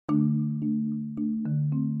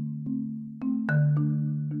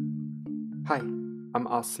Hi, I'm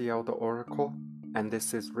Asiel the Oracle, and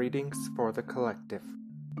this is Readings for the Collective.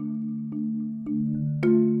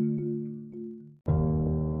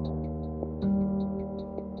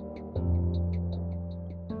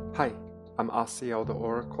 Hi, I'm Asiel the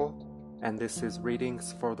Oracle, and this is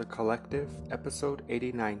Readings for the Collective, episode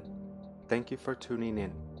 89. Thank you for tuning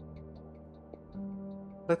in.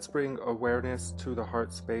 Let's bring awareness to the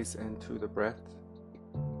heart space and to the breath.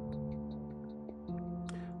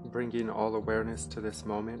 Bringing all awareness to this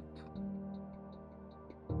moment.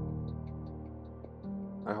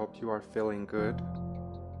 I hope you are feeling good,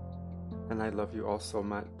 and I love you all so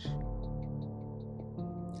much.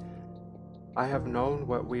 I have known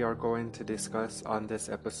what we are going to discuss on this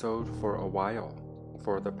episode for a while,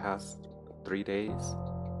 for the past 3 days.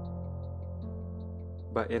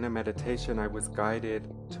 But in a meditation, I was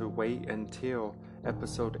guided to wait until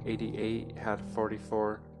episode 88 had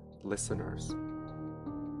 44 listeners.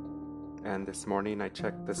 And this morning I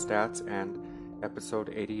checked the stats and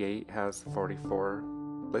episode 88 has 44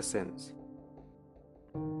 listens.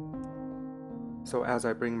 So as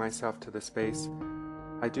I bring myself to the space,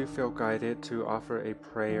 I do feel guided to offer a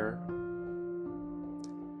prayer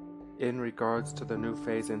in regards to the new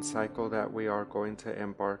phase and cycle that we are going to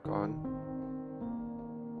embark on.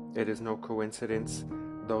 It is no coincidence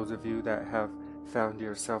those of you that have found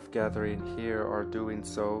yourself gathering here are doing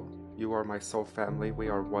so. You are my soul family. We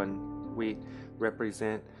are one. We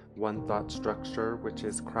represent one thought structure, which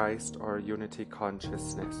is Christ, our unity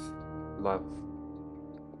consciousness, love.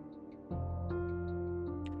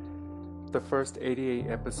 The first 88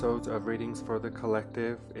 episodes of Readings for the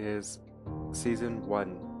Collective is Season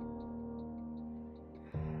 1.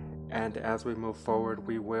 And as we move forward,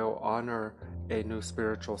 we will honor a new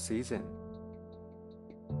spiritual season.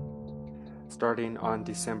 Starting on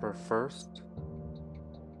December 1st,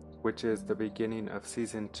 which is the beginning of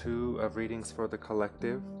Season 2 of Readings for the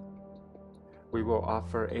Collective, we will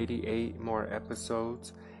offer 88 more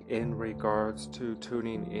episodes in regards to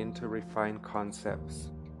tuning into refined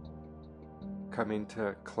concepts, coming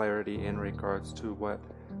to clarity in regards to what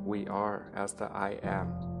we are as the I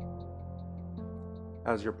am.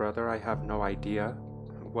 As your brother, I have no idea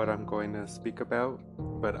what I'm going to speak about,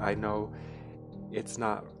 but I know it's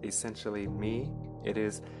not essentially me. It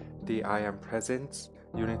is the I am presence,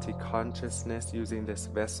 unity consciousness, using this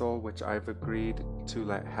vessel which I've agreed to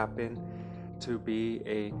let happen, to be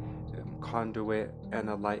a conduit and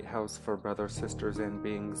a lighthouse for brothers, sisters, and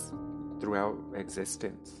beings throughout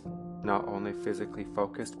existence. Not only physically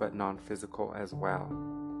focused, but non-physical as well.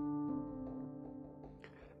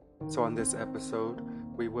 So on this episode,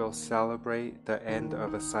 we will celebrate the end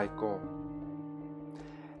of a cycle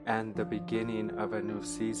and the beginning of a new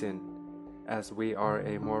season, as we are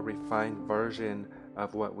a more refined version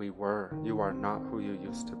of what we were. You are not who you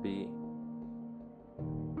used to be.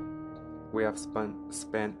 We have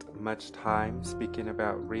spent much time speaking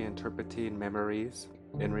about reinterpreting memories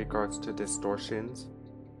in regards to distortions,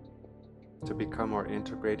 to become more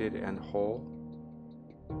integrated and whole.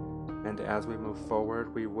 And as we move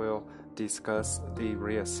forward, we will discuss the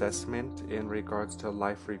reassessment in regards to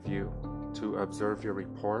life review, to observe your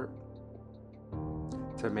report,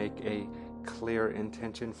 to make a clear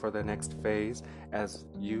intention for the next phase, as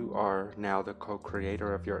you are now the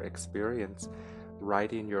co-creator of your experience,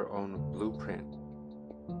 writing your own blueprint.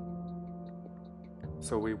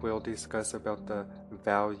 So we will discuss about the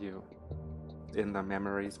value in the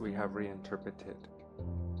memories we have reinterpreted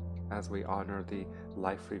as we honor the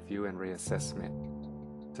life review and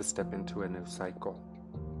reassessment to step into a new cycle,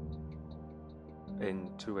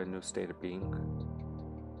 into a new state of being,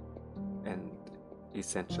 and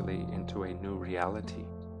essentially into a new reality.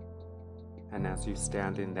 And as you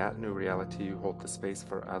stand in that new reality, you hold the space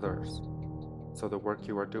for others. So the work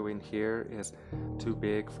you are doing here is too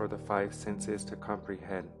big for the five senses to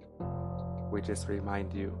comprehend. We just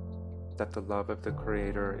remind you that the love of the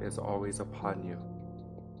Creator is always upon you,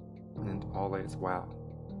 and all is well.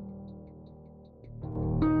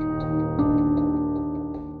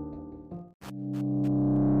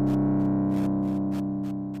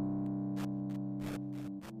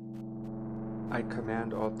 I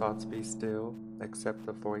command all thoughts be still, except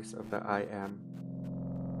the voice of the I am.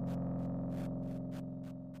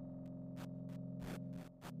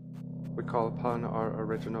 We call upon our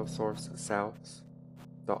original source selves,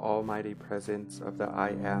 the almighty presence of the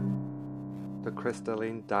I am, the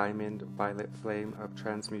crystalline diamond violet flame of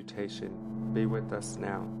transmutation. Be with us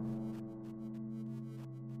now.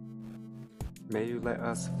 May you let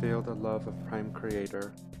us feel the love of Prime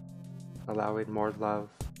Creator, allowing more love,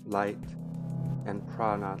 light, and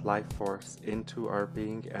prana, life force, into our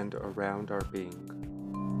being and around our being.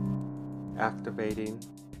 activating,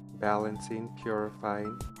 balancing,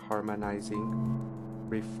 purifying, harmonizing,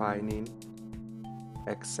 refining,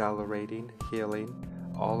 accelerating, healing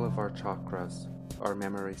all of our chakras, our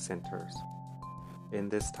memory centers. In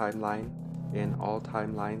this timeline, in all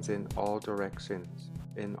timelines, in all directions,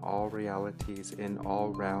 in all realities, in all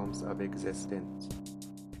realms of existence,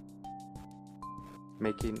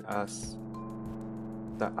 making us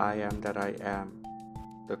the I am that I am,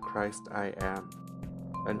 the Christ I am,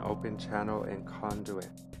 an open channel and conduit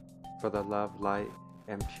for the love, light,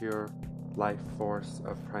 and pure life force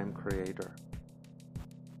of Prime Creator,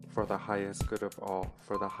 for the highest good of all,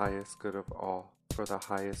 for the highest good of all, for the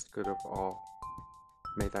highest good of all.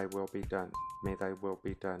 May thy will be done, may thy will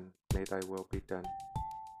be done, may thy will be done.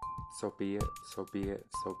 So be it, so be it,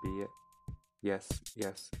 so be it. Yes,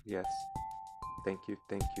 yes, yes. Thank you,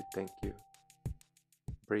 thank you, thank you.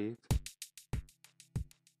 Breathe.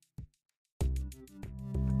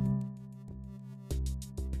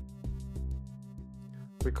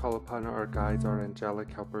 We call upon our guides, our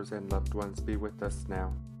angelic helpers and loved ones. Be with us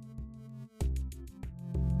now.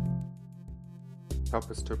 Help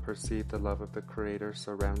us to perceive the love of the Creator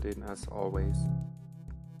surrounding us always.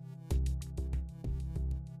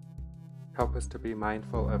 Help us to be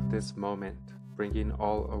mindful of this moment, bringing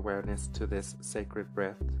all awareness to this sacred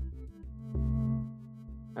breath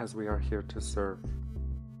as we are here to serve.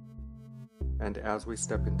 And as we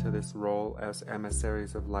step into this role as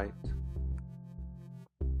emissaries of light,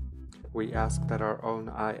 we ask that our own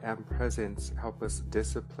I Am presence help us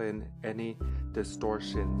discipline any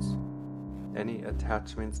distortions, any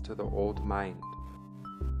attachments to the old mind.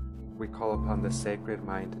 We call upon the sacred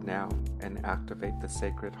mind now and activate the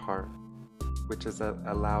sacred heart, which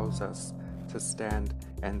allows us to stand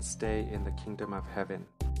and stay in the kingdom of heaven,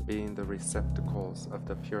 being the receptacles of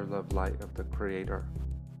the pure love light of the Creator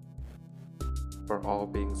for all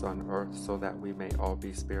beings on earth, so that we may all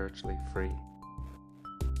be spiritually free.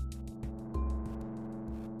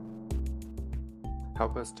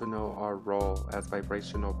 Help us to know our role as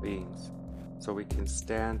vibrational beings, so we can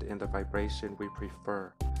stand in the vibration we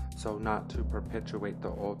prefer, so not to perpetuate the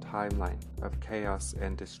old timeline of chaos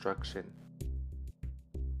and destruction.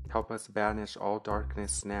 Help us banish all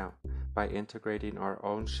darkness now by integrating our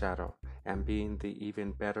own shadow and being the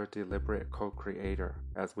even better deliberate co-creator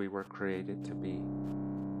as we were created to be.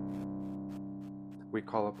 We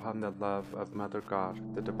call upon the love of Mother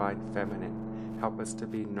God, the Divine Feminine. Help us to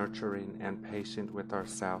be nurturing and patient with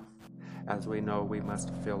ourselves, as we know we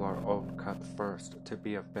must fill our own cup first to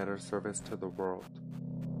be of better service to the world.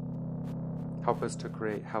 Help us to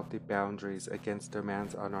create healthy boundaries against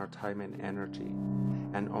demands on our time and energy,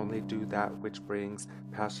 and only do that which brings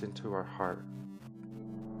passion to our heart.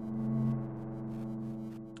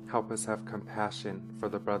 Help us have compassion for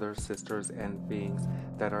the brothers, sisters, and beings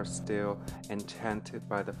that are still enchanted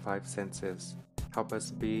by the five senses. Help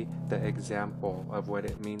us be the example of what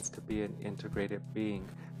it means to be an integrated being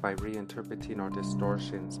by reinterpreting our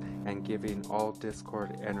distortions and giving all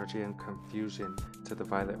discord, energy, and confusion to the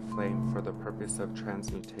violet flame for the purpose of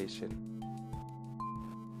transmutation.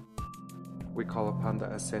 We call upon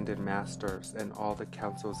the Ascended Masters and all the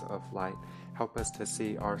councils of light. Help us to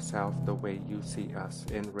see ourselves the way you see us,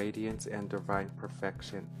 in radiance and divine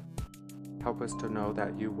perfection. Help us to know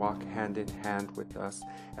that you walk hand in hand with us,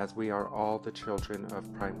 as we are all the children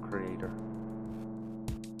of Prime Creator.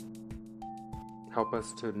 Help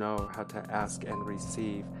us to know how to ask and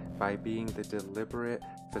receive by being the deliberate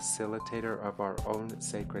facilitator of our own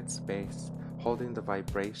sacred space, holding the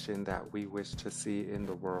vibration that we wish to see in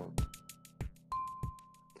the world.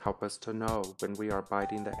 Help us to know when we are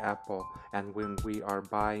biting the apple and when we are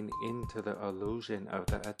buying into the illusion of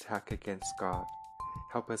the attack against God.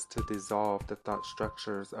 Help us to dissolve the thought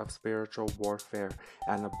structures of spiritual warfare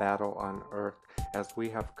and a battle on earth, as we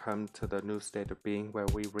have come to the new state of being where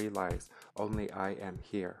we realize only I am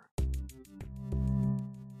here.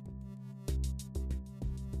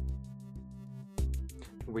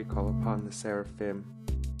 We call upon the seraphim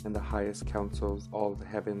and the highest councils, all the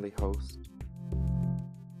heavenly hosts.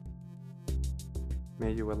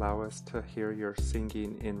 May you allow us to hear your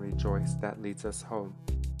singing in rejoice that leads us home.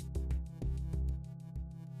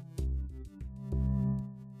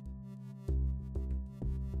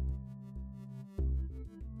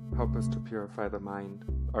 Help us to purify the mind,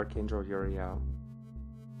 Archangel Uriel.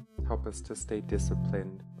 Help us to stay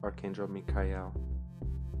disciplined, Archangel Michael.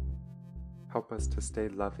 Help us to stay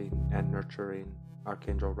loving and nurturing,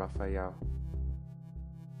 Archangel Raphael.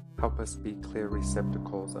 Help us be clear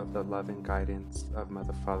receptacles of the love and guidance of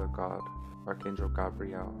Mother Father God, Archangel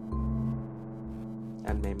Gabriel.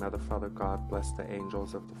 And may Mother Father God bless the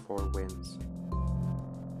angels of the four winds.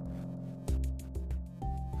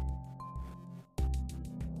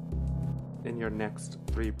 In your next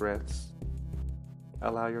 3 breaths,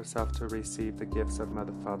 allow yourself to receive the gifts of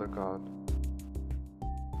Mother, Father, God,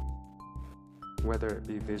 whether it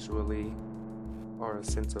be visually or a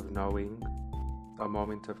sense of knowing, a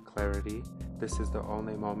moment of clarity. This is the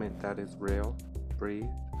only moment that is real. Breathe.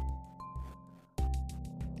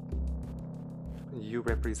 You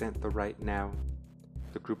represent the right now,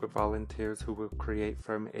 the group of volunteers who will create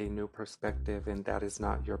from a new perspective, and that is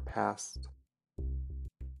not your past.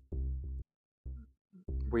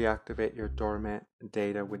 We activate your dormant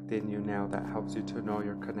data within you now that helps you to know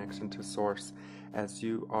your connection to Source, as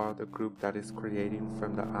you are the group that is creating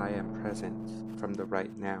from the I am presence, from the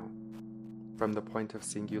right now, from the point of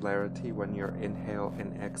singularity when your inhale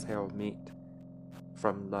and exhale meet,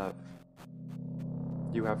 from love.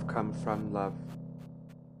 You have come from love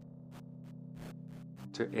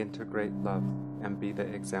to integrate love and be the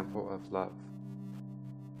example of love.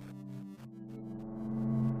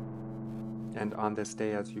 And on this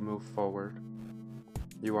day, as you move forward,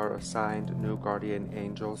 you are assigned new guardian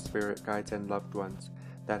angels, spirit guides, and loved ones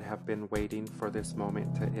that have been waiting for this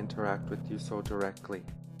moment to interact with you so directly.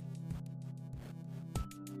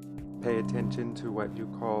 Pay attention to what you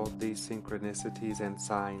call these synchronicities and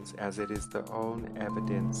signs, as it is the own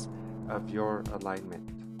evidence of your alignment.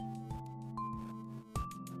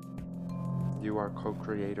 You are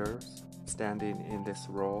co-creators standing in this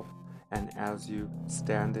role, and as you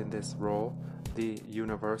stand in this role, the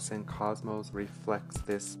universe and cosmos reflects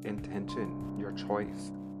this intention, your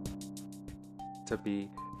choice to be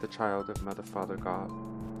the child of Mother, Father, God.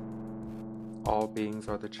 All beings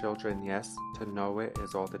are the children, yes, to know it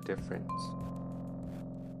is all the difference.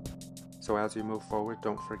 So as you move forward,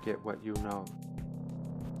 don't forget what you know.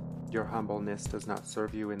 Your humbleness does not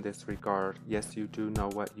serve you in this regard. Yes, you do know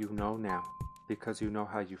what you know now, because you know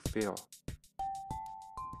how you feel.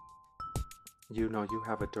 You know you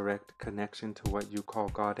have a direct connection to what you call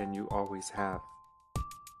God, and you always have.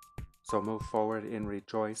 So move forward in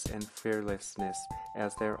rejoice and fearlessness,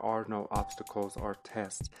 as there are no obstacles or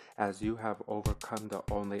tests, as you have overcome the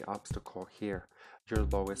only obstacle here, your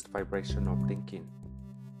lowest vibrational thinking.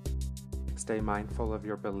 Stay mindful of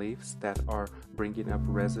your beliefs that are bringing up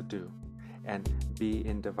residue, and be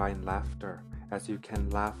in divine laughter, as you can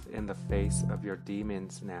laugh in the face of your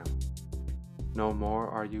demons now. No more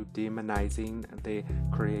are you demonizing the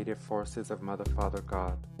creative forces of Mother, Father,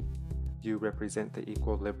 God. You represent the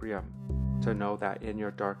equilibrium, to know that in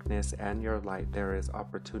your darkness and your light there is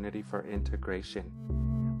opportunity for integration.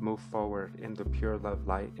 Move forward in the pure love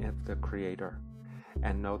light of the Creator,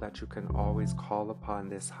 and know that you can always call upon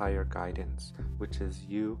this higher guidance, which is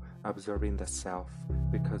you observing the self,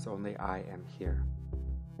 because only I am here.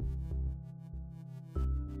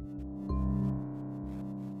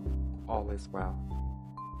 All is well.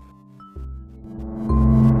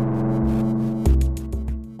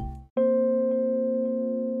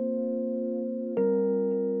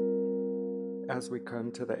 As we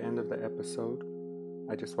come to the end of the episode,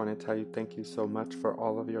 I just want to tell you thank you so much for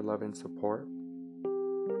all of your love and support.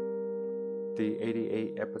 The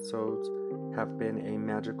 88 episodes have been a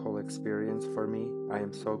magical experience for me. I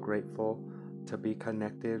am so grateful to be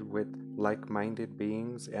connected with like-minded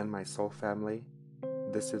beings and my soul family.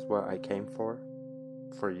 This is what I came for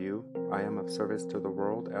you. I am of service to the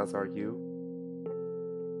world, as are you.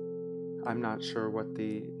 I'm not sure what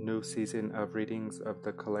the new season of readings of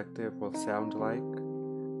the collective will sound like,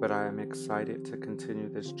 but I am excited to continue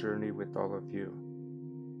this journey with all of you.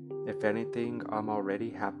 If anything, I'm already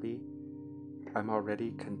happy. I'm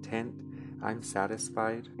already content. I'm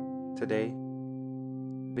satisfied today,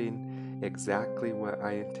 being exactly what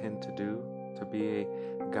I intend to do, to be a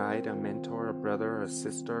guide, a mentor, a brother, a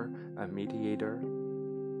sister, a mediator,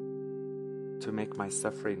 to make my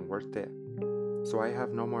suffering worth it. So I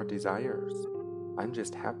have no more desires. I'm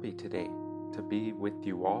just happy today to be with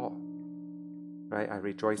you all. Right? I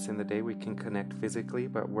rejoice in the day we can connect physically,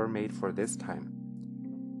 but we're made for this time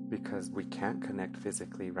because we can't connect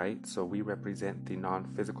physically, right? So we represent the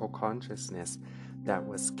non-physical consciousness that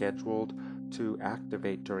was scheduled to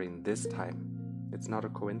activate during this time. It's not a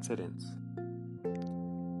coincidence.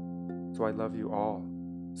 So I love you all.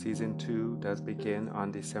 Season 2 does begin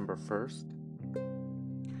on December 1st.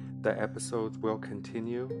 The episodes will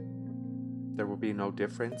continue. There will be no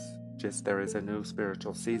difference. Just there is a new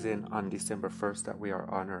spiritual season on December 1st that we are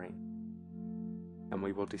honoring. And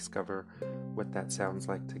we will discover what that sounds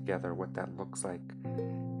like together, what that looks like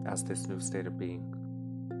as this new state of being.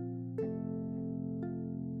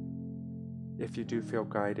 If you do feel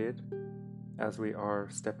guided as we are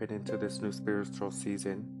stepping into this new spiritual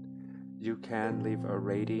season, you can leave a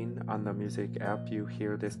rating on the music app you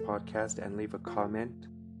hear this podcast and leave a comment.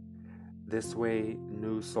 This way,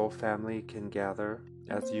 new soul family can gather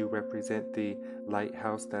as you represent the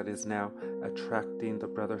lighthouse that is now attracting the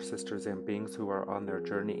brothers, sisters, and beings who are on their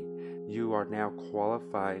journey. You are now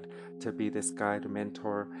qualified to be this guide,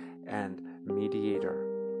 mentor, and mediator.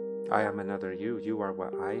 I am another you. You are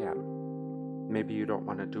what I am. Maybe you don't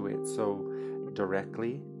want to do it so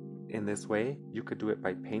directly in this way. You could do it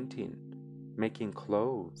by painting, making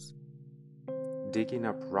clothes, digging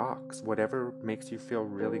up rocks, whatever makes you feel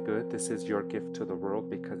really good. This is your gift to the world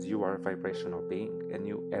because you are a vibrational being and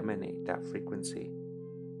you emanate that frequency.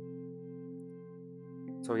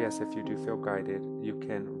 So yes, if you do feel guided, you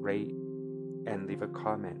can rate and leave a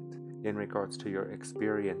comment in regards to your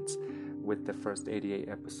experience with the first 88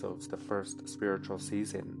 episodes, the first spiritual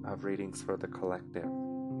season of Readings for the Collective.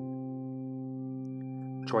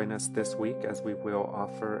 Join us this week as we will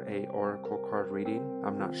offer a oracle card reading.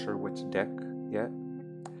 I'm not sure which deck yet.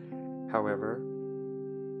 However,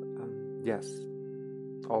 yes,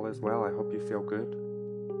 all is well. I hope you feel good.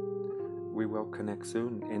 We will connect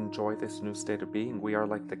soon. Enjoy this new state of being. We are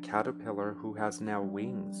like the caterpillar who has now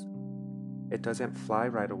wings. It doesn't fly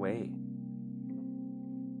right away.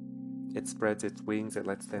 It spreads its wings, it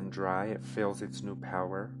lets them dry, it feels its new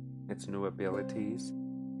power, its new abilities,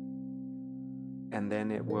 and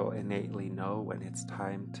then it will innately know when it's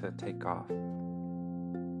time to take off,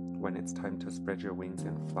 when it's time to spread your wings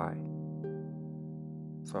and fly.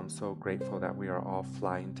 So I'm so grateful that we are all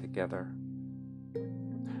flying together.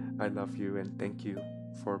 I love you and thank you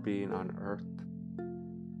for being on Earth.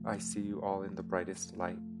 I see you all in the brightest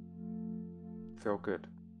light. Feel good.